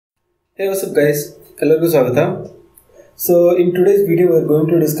Hey, what's up guys? Hello, Swagata. So in today's video we are going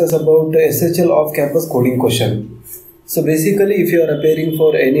to discuss about SHL off-campus coding question. So basically if you are appearing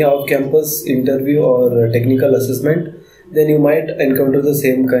for any off-campus interview or technical assessment, then you might encounter the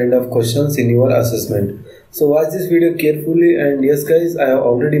same kind of questions in your assessment. So watch this video carefully, and yes guys, I have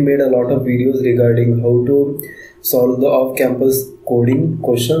already made a lot of videos regarding how to solve the off-campus coding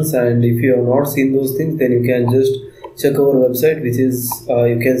questions, and if you have not seen those things, then you can just check our website, which is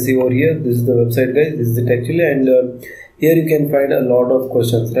you can see over here. This is the website guys, this is it actually, and here you can find a lot of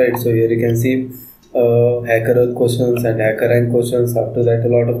questions, right? So here you can see hacker questions and hacker rank questions. After that, a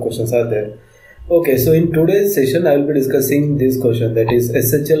lot of questions are there. Okay, so in today's session I will be discussing this question, that is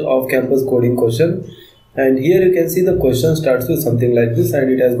SHL off-campus coding question. And here you can see the question starts with something like this, and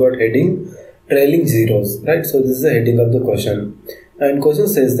it has got heading trailing zeros, right? So this is the heading of the question, and question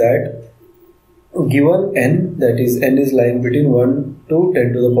says that given n, that is n is lying between 1 to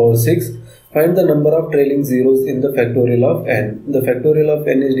 10 to the power 6, find the number of trailing zeros in the factorial of n. The factorial of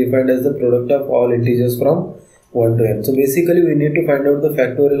n is defined as the product of all integers from 1 to n. So basically we need to find out the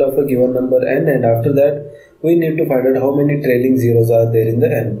factorial of a given number n, and after that we need to find out how many trailing zeros are there in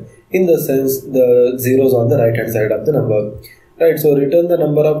the n, in the sense the zeros on the right hand side of the number, right? So return the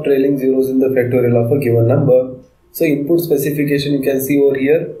number of trailing zeros in the factorial of a given number. So input specification you can see over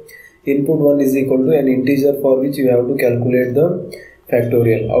here. Input 1 is equal to an integer for which you have to calculate the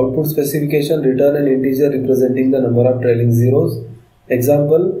factorial. Output specification, return an integer representing the number of trailing zeros.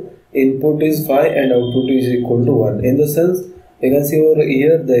 Example, input is 5 and output is equal to 1. In the sense, you can see over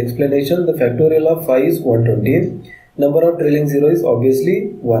here the explanation, the factorial of 5 is 120. Number of trailing zero is obviously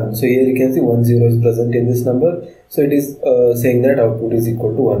 1. So here you can see 1 0 is present in this number. So it is saying that output is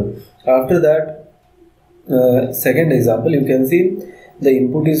equal to 1. After that, second example, you can see the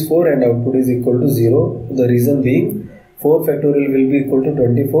input is 4 and output is equal to 0. The reason being 4 factorial will be equal to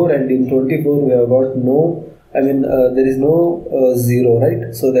 24, and in 24 we have got no, there is no 0,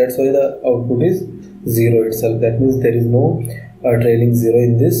 right? So that's why the output is 0 itself. That means there is no trailing 0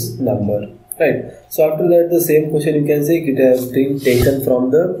 in this number, right? So after that, the same question you can say it has been taken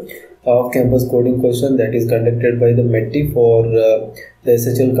from the off-campus coding question that is conducted by the METI for the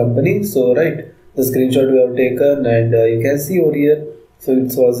SHL company. So right, the screenshot we have taken, and you can see over here. So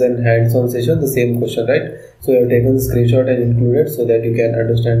it was an hands-on session, the same question, right? So you have taken the screenshot and included so that you can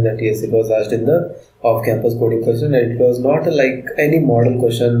understand that yes, it was asked in the off-campus coding question, and it was not like any model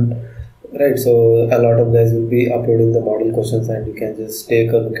question, right? So a lot of guys will be uploading the model questions, and you can just take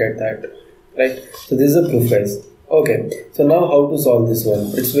a look at that, right? So this is a proof guys. Okay, so now how to solve this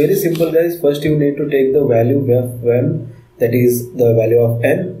one? It's very simple guys. First you need to take the value of n, that is the value of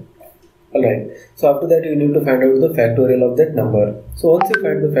n. Alright, so after that you need to find out the factorial of that number. So once you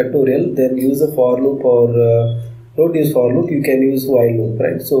find the factorial, then use a for loop, or don't use for loop, you can use while loop,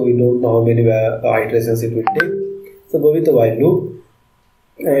 right? So we don't know how many iterations it will take. So go with the while loop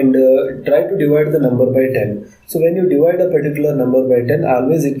and try to divide the number by 10. So when you divide a particular number by 10,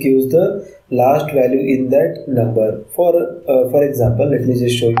 always it gives the last value in that number. For example, let me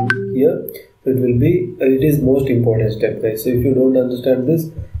just show you here. So it will be, it is most important step guys. So if you don't understand this,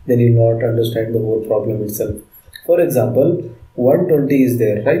 then you will not understand the whole problem itself. For example, 120 is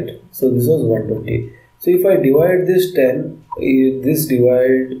there, right? So this was 120. So if I divide this 10, just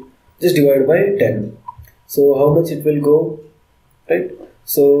divide by 10. So how much it will go, right?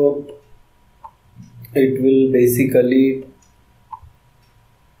 So it will basically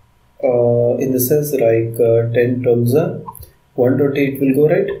in the sense like 10 times 120 it will go,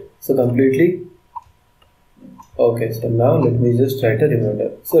 right? So completely. Okay, so now let me just write a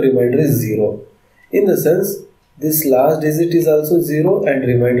reminder. So reminder is 0. In the sense, this last digit is also 0 and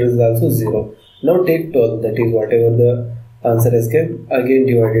reminder is also 0. Now take 12, that is whatever the answer has came, again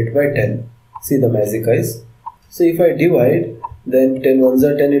divide it by 10. See the magic guys. So if I divide, then 10 ones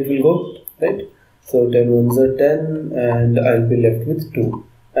are 10 it will go, right? So 10 ones are 10 and I'll be left with 2.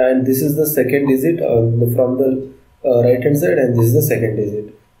 And this is the second digit from the right hand side, and this is the second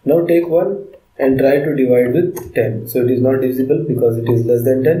digit. Now take 1 and try to divide with 10. So it is not divisible because it is less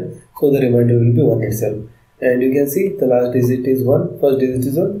than 10. So the remainder will be 1 itself. And you can see the last digit is 1, first digit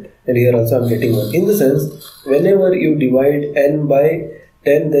is 1, and here also I am getting 1. In the sense, whenever you divide n by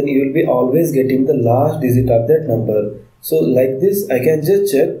 10, then you will be always getting the last digit of that number. So like this, I can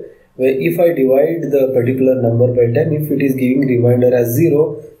just check where if I divide the particular number by 10, if it is giving remainder as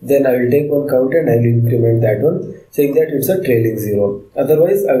 0, then I will take one count and I will increment that one, saying that it's a trailing 0.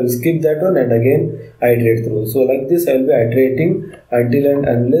 Otherwise, I will skip that one and again iterate through. So like this, I will be iterating until and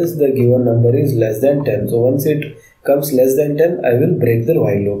unless the given number is less than 10. So once it comes less than 10, I will break the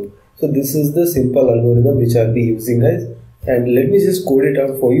while loop. So this is the simple algorithm which I will be using guys. And let me just code it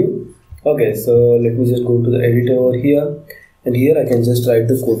out for you. Okay, so let me just go to the editor over here, and here I can just write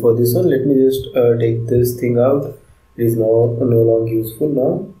the code for this one. Let me just take this thing out. It is now no longer useful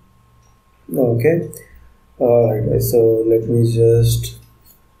now. Okay, alright guys, so let me just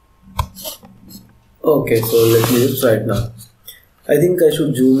try it now. I think I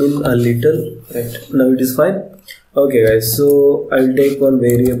should zoom in a little. Right now it is fine. Okay guys, so I'll take one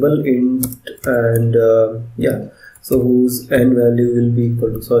variable int, and yeah, so whose n value will be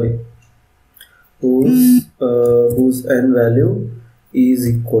equal to, whose n value is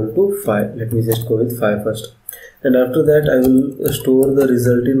equal to 5. Let me just go with 5 first, and after that I will store the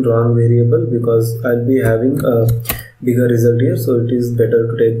result in wrong variable, because I'll be having a bigger result here, so it is better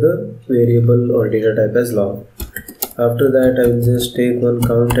to take the variable or data type as long. After that I will just take one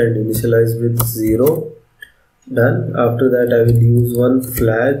count and initialize with 0. Done. After that I will use one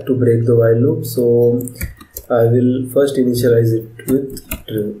flag to break the while loop, so I will first initialize it with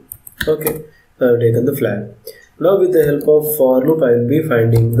true. Okay, I have taken the flag. Now with the help of for loop I will be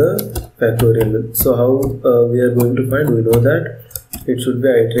finding the factorial. So how we are going to find? We know that it should be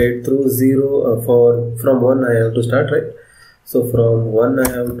iterate through 0 from 1 I have to start, right? So from 1 I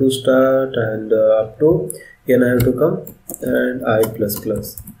have to start, and up to n I have to come, and I plus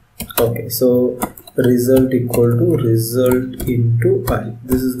plus. Okay, so result equal to result into I.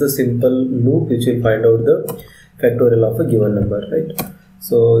 This is the simple loop which will find out the factorial of a given number, right?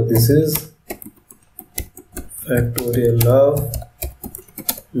 So this is factorial of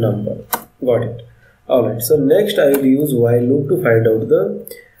number. Got it. Alright, so next I will use while loop to find out the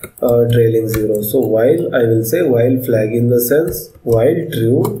trailing 0. So while, I will say while flag, in the sense while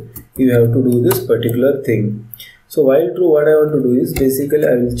true you have to do this particular thing. So while true, what I want to do is basically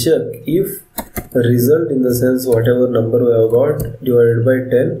I will check if result, in the sense whatever number we have got divided by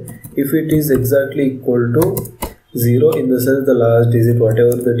 10, if it is exactly equal to 0, in the sense the last digit,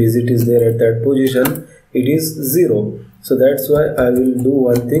 whatever the digit is there at that position, it is 0. So that's why I will do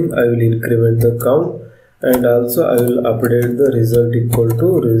one thing, I will increment the count, and also I will update the result equal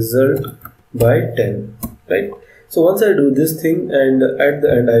to result by 10, right? So once I do this thing, and at the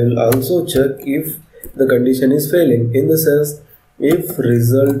end I will also check if the condition is failing, in the sense if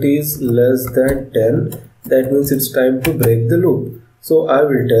result is less than 10, that means it's time to break the loop. So I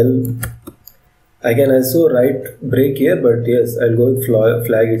will tell, I can also write break here, but yes, I'll go with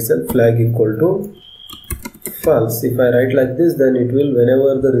flag itself, flag equal to false. If I write like this, then it will,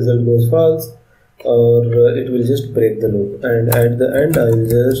 whenever the result goes false, or it will just break the loop. And at the end I will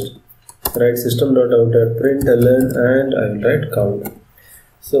just write system.out.println, and I will write count.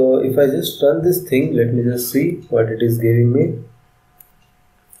 So if I just run this thing, let me just see what it is giving me.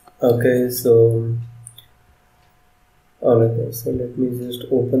 Okay, so alright, so let me just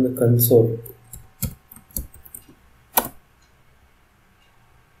open the console.